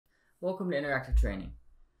Welcome to Interactive Training.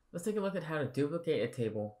 Let's take a look at how to duplicate a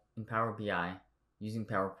table in Power BI using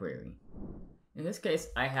Power Query. In this case,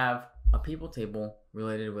 I have a people table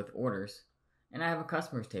related with orders, and I have a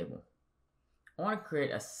customers table. I want to create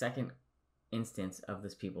a second instance of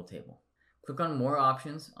this people table. Click on More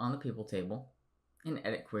Options on the people table and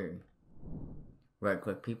Edit Query.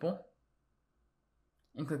 Right-click People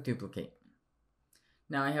and click Duplicate.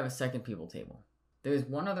 Now I have a second people table. There is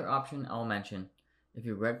one other option I'll mention. If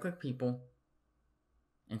you right-click People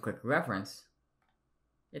and click Reference,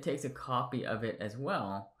 it takes a copy of it as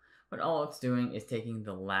well, but all it's doing is taking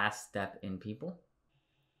the last step in People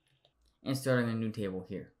and starting a new table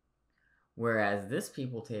here. Whereas this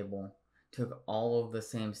people table took all of the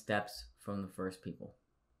same steps from the first people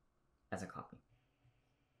as a copy.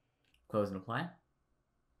 Close and apply.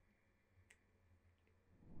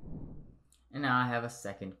 And now I have a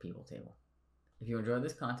second people table. If you enjoyed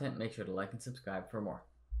this content, make sure to like and subscribe for more.